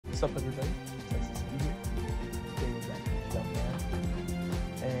What's up, everybody? Texas B here. Today we're back with Jumpman,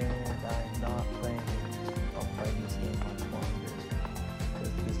 and I'm not planning on playing this game much longer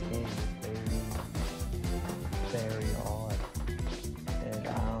because this game is very odd, and I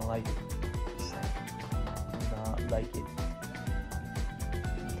don't like it. So, do not like it.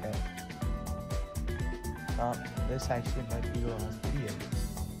 Okay. This actually might be the last video.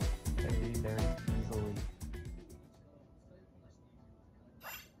 Very easily.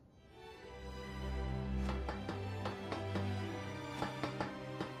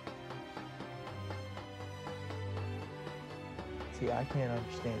 See, I can't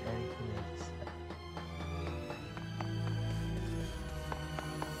understand anything that's said.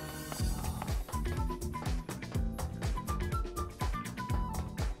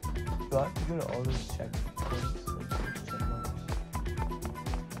 Do I have to go to all those checkpoints? Like those check marks?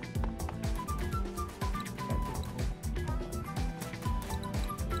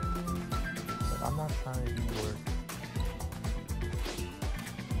 But I'm not trying to do work.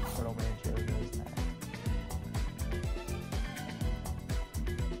 Little man Joe knows that.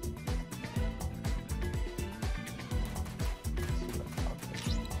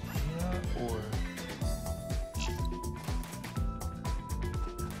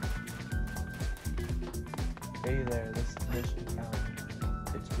 Hey there, this is Mission County.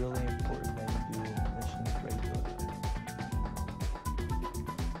 It's really important that you do missions regularly.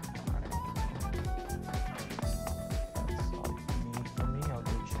 That's all you need from me. I'll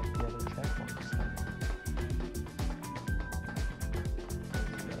go check the other checkpoints.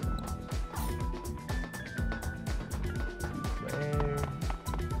 Where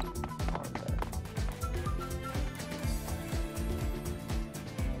are they?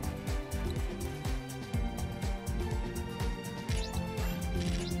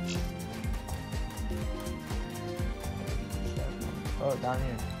 Oh, down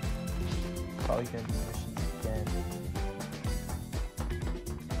here. Probably gonna do missions again.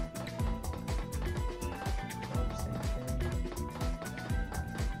 Oh, same thing.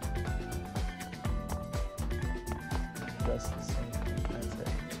 Just the same thing. That's it.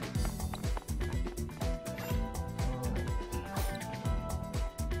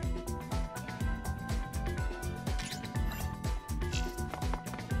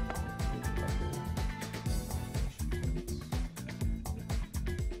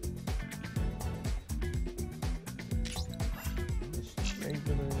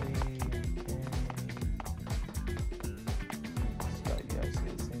 Regularly, so you guys say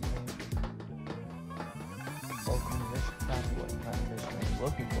the same thing. Welcome to Mission County. What kind of mission are you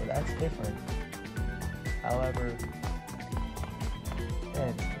looking for? That's different. However, it's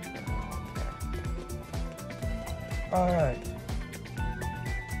different. Alright.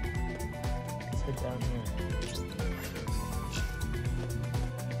 Let's head down here.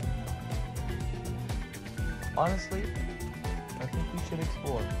 Honestly, I think we should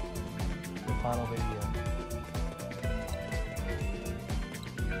explore the final video.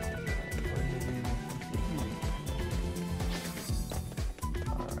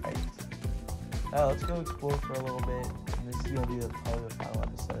 Alright. Now let's go explore for a little bit. And this is gonna be probably the final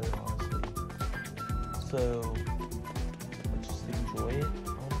episode, honestly. So let's just enjoy it.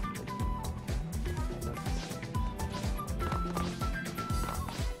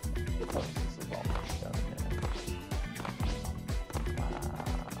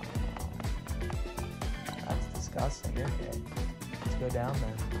 Disgusting. Okay, let's go down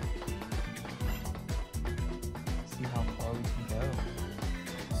then. See how far we can go.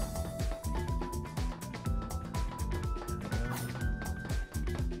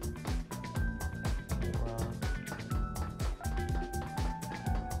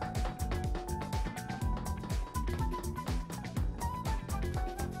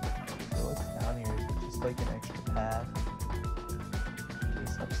 So what's down here? Is it just like an extra path? In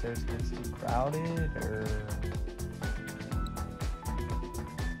case upstairs gets too crowded, or?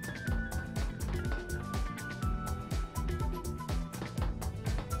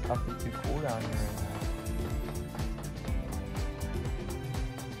 Nothing too cool down here right now.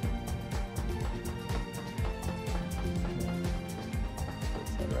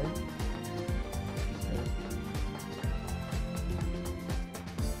 Is that right?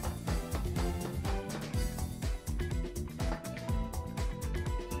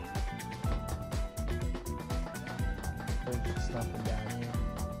 There's just nothing down here.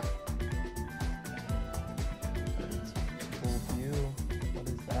 It's a cool view. What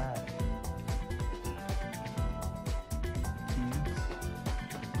is that? Cubes.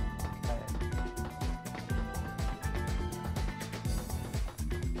 Okay.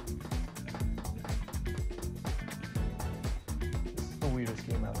 This is the weirdest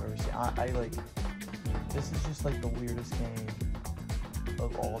game I've ever I like, this is just like the weirdest game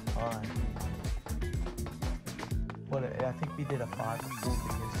of all time. But I think we did a 5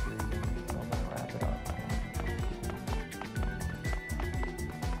 movie history game, so I'm gonna wrap it up.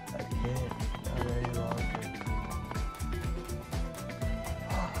 Again, very long.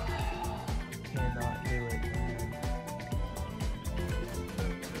 Cannot do it, man.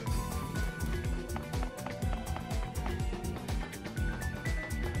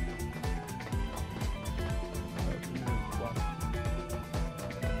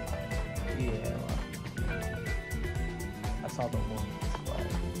 Yeah, I saw the one flag,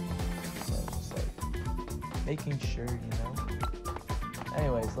 so I was just like making sure, you know.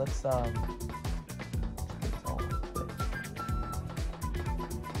 Anyways, let's get on with it.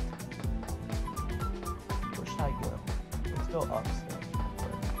 Where should I go? Let's go upstairs.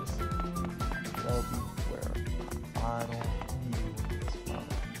 Just that'll be where our final view is from.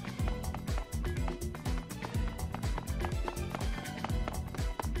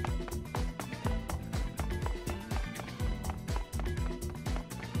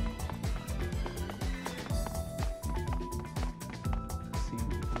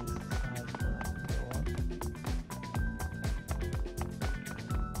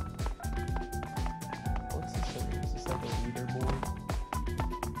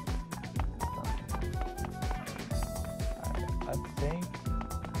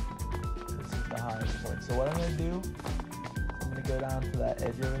 So what I'm going to do, I'm going to go down to that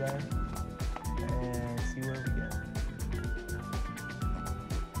edge over there and see where we get.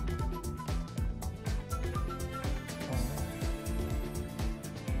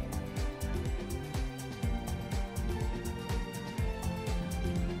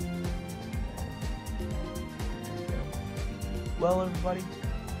 Well, everybody,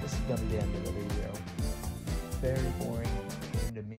 this is going to be the end of the video. Very boring.